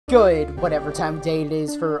Good, whatever time of day it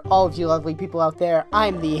is for all of you lovely people out there.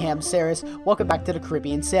 I'm the Hamsarris. Welcome back to the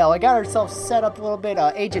Caribbean Sail. I got ourselves set up a little bit.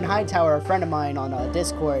 Agent Hightower, a friend of mine on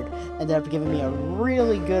Discord, ended up giving me a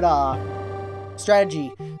really good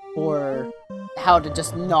strategy for how to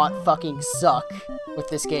just not fucking suck with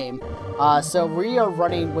this game. So we are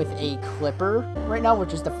running with a Clipper right now,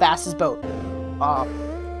 which is the fastest boat.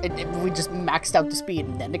 We just maxed out the speed,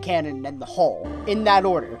 and then the cannon, and then the hull, in that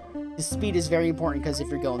order. The speed is very important, because if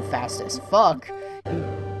you're going fast as fuck,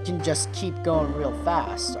 you can just keep going real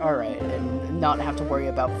fast. Alright, and not have to worry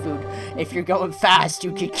about food. If you're going fast,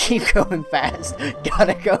 you can keep going fast.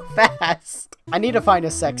 Gotta go fast. I need to find a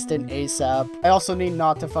sextant ASAP. I also need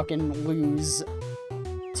not to fucking lose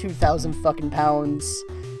 2,000 fucking pounds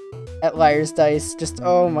at Liar's Dice. Just,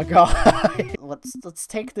 oh my god. Let's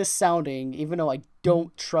take this sounding, even though I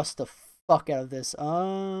don't trust the fuck out of this.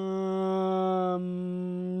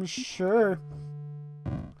 Sure.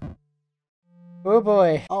 Oh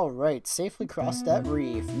boy. Alright, safely cross that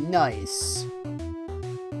reef. Nice.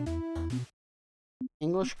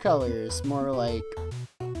 English colors, more like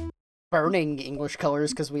burning English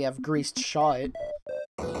colors because we have greased shot.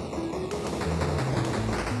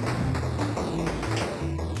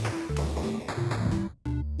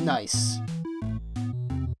 Nice.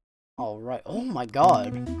 Alright, oh my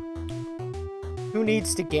god. Who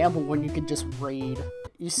needs to gamble when you can just raid?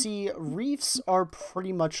 You see, reefs are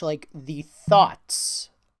pretty much like the thoughts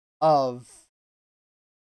of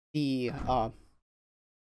the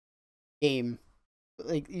game.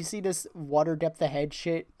 Like, you see this water depth ahead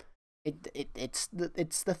shit? It's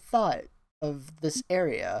the thought of this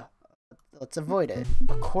area. Let's avoid it.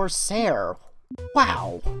 A Corsair.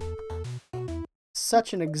 Wow.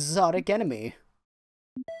 Such an exotic enemy.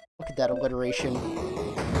 Look at that alliteration.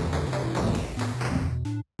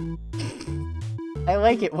 I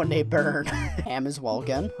like it when they burn. Ham as well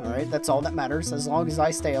again. Alright, that's all that matters, as long as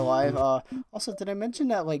I stay alive. Also, did I mention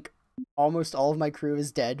that, like, almost all of my crew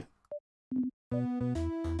is dead?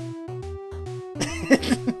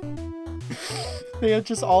 They had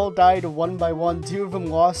just all died one by one. 2 of them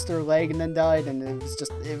lost their leg and then died, and it was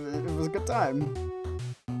just, it was a good time.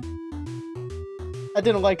 I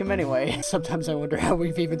didn't like him anyway. Sometimes I wonder how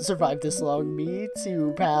we've even survived this long. Me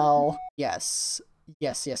too, pal. Yes.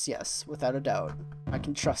 Yes, without a doubt. I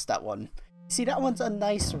can trust that one. See, that one's a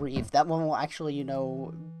nice reef. That one will actually, you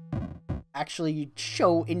know, actually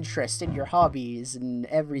show interest in your hobbies and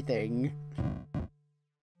everything.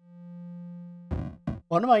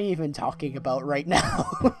 What am I even talking about right now?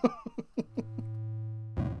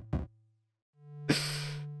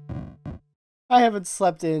 I haven't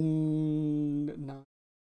slept in... No.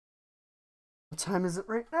 What time is it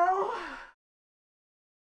right now?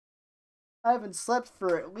 I haven't slept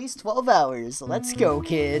for at least 12 hours. Let's go,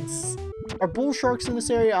 kids. Are bull sharks in this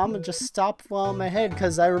area? I'm gonna just stop while I'm ahead,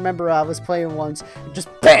 because I remember I was playing once, and just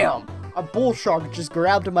BAM! A bull shark just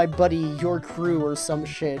grabbed my buddy, your crew, or some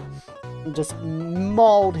shit, and just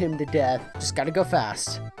mauled him to death. Just gotta go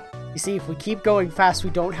fast. You see, if we keep going fast, we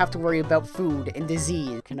don't have to worry about food and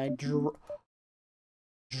disease. Can I drop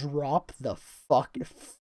the fuck?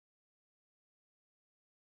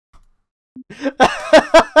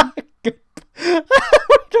 We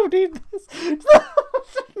don't need this.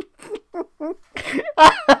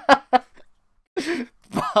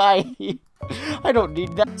 Bye. I don't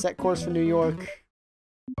need that. Set course for New York.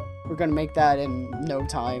 We're gonna make that in no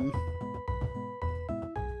time.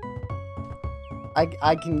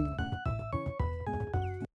 I can...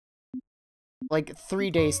 Like,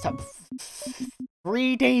 3 days top.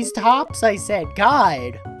 3 days tops, I said.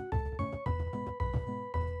 God.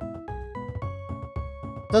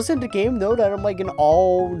 Doesn't the game know that I'm like an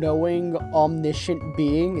all-knowing, omniscient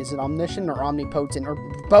being? Is it omniscient or omnipotent or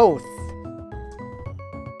both?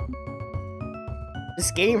 This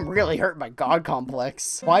game really hurt my god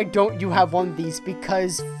complex. Why don't you have one of these?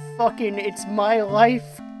 Because fucking it's my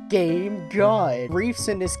life game. God. Reefs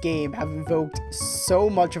in this game have invoked so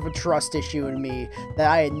much of a trust issue in me that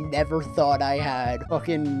I had never thought I had.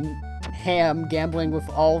 Fucking Ham gambling with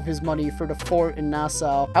all of his money for the fort in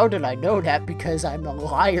Nassau. How did I know that? Because I'm a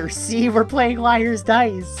liar. See, we're playing Liar's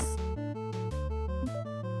Dice.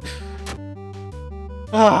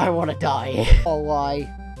 I want to die. I'll lie.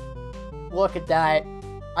 Look at that.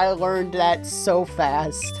 I learned that so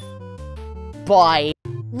fast. Bye.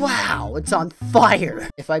 Wow, it's on fire.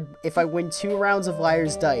 If I win 2 rounds of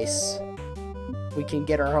Liar's Dice, we can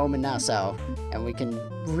get our home in Nassau, and we can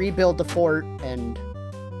rebuild the fort, and...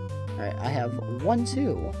 Alright, I have 1,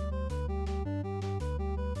 2.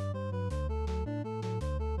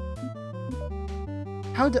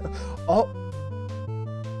 How do... Oh!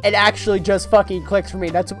 It actually just fucking clicks for me.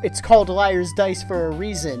 It's called Liar's Dice for a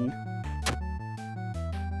reason.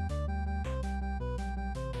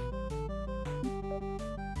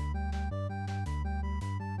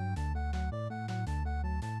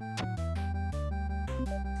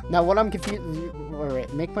 Now what I'm confused.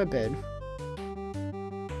 Alright, make my bid.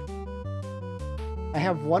 I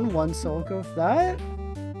have 1-1, so I'll go with that.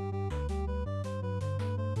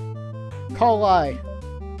 Call lie.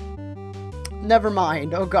 Never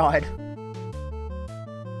mind. Oh god.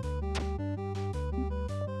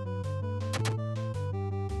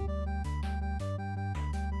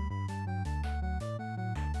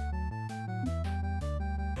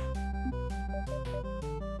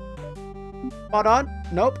 Hold on.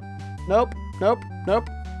 Nope. Nope. Nope. Nope.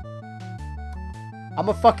 I'm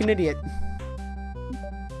a fucking idiot.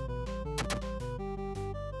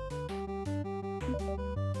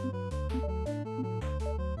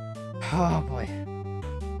 Oh boy.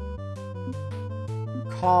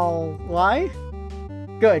 Call lie?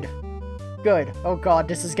 Good. Good. Oh god,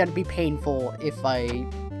 this is gonna be painful if I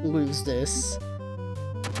lose this.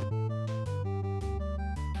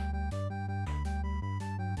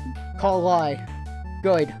 Call lie.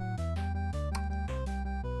 Good.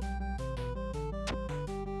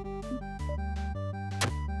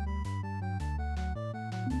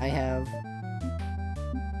 I have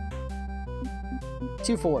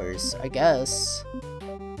 2 4s, I guess.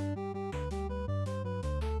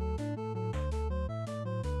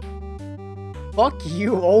 Fuck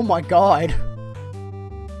you, oh my god.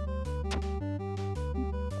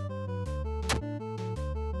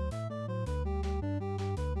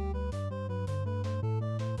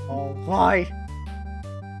 Oh, why?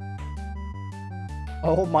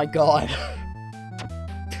 Oh my god.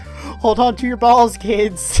 Hold on to your balls,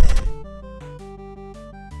 kids.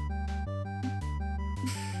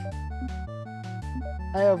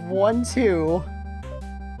 I have 1 2.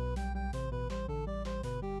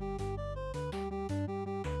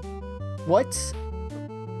 What?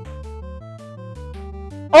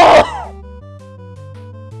 Oh!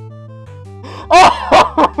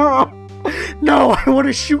 Oh! No, I want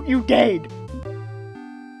to shoot you dead.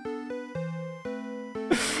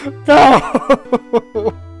 No!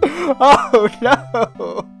 Oh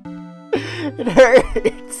no! It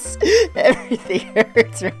hurts! Everything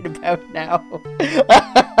hurts right about now.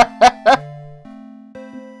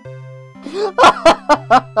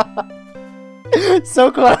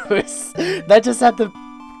 So close! That just had to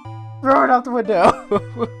throw it out the window.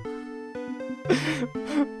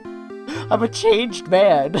 I'm a changed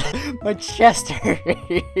man. My chest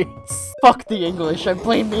hurts. Fuck the English. I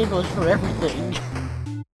blame the English for everything.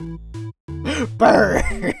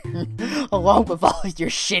 Burn! Along with all your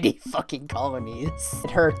shitty fucking colonies.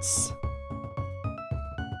 It hurts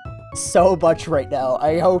so much right now.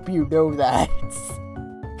 I hope you know that.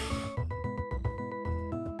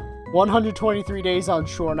 123 days on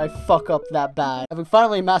shore and I fuck up that bad. Having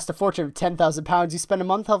finally amassed a fortune of 10,000 pounds, you spend a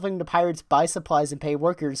month helping the pirates buy supplies and pay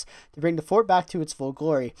workers to bring the fort back to its full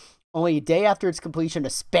glory. Only a day after its completion, a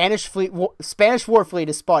Spanish war fleet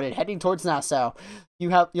is spotted heading towards Nassau.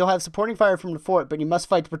 You'll have supporting fire from the fort, but you must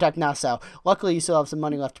fight to protect Nassau. Luckily, you still have some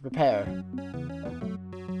money left to prepare.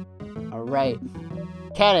 All right,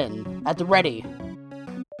 cannon at the ready.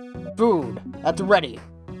 Food at the ready.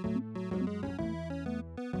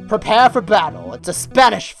 Prepare for battle. It's a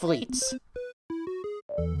Spanish fleet.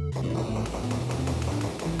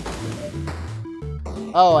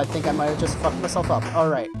 Oh, I think I might have just fucked myself up.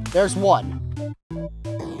 Alright, there's one.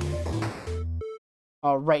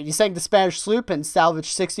 Alright, you sank the Spanish sloop and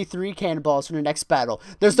salvaged 63 cannonballs for the next battle.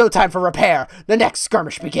 There's no time for repair. The next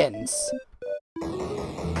skirmish begins.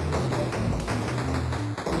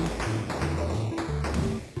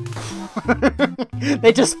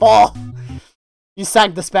 They just fall. You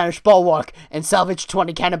sank the Spanish bulwark and salvaged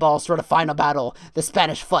 20 cannonballs for the final battle. The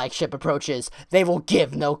Spanish flagship approaches. They will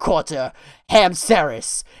give no quarter.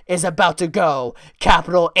 Hamsarris is about to go.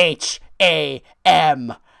 Capital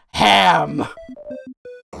H-A-M. Ham.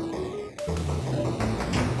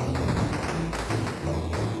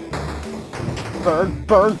 Burn,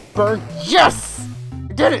 burn, burn. Yes!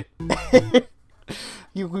 I did it!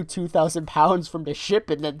 You loot 2,000 pounds from the ship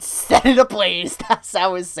and then set it ablaze. That's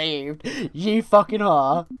how it's saved. Ye fucking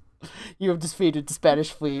ha. You have defeated the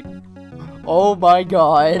Spanish fleet. Oh my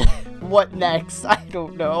god. What next? I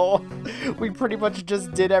don't know. We pretty much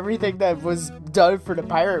just did everything that was done for the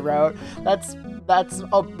pirate route. That's an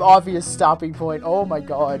obvious stopping point. Oh my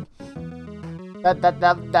god.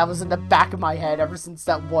 That was in the back of my head ever since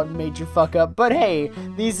that one major fuck up. But hey,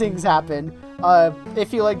 these things happen.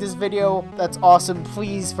 If you like this video, that's awesome.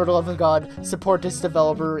 Please, for the love of God, support this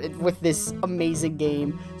developer with this amazing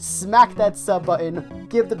game. Smack that sub button,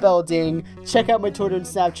 give the bell a ding, check out my Twitter and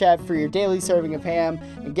Snapchat for your daily serving of ham,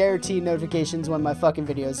 and guaranteed notifications when my fucking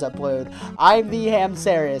videos upload. I'm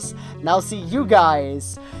thehamsarris, and I'll see you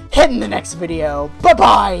guys in the next video.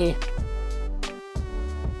 Bye-bye!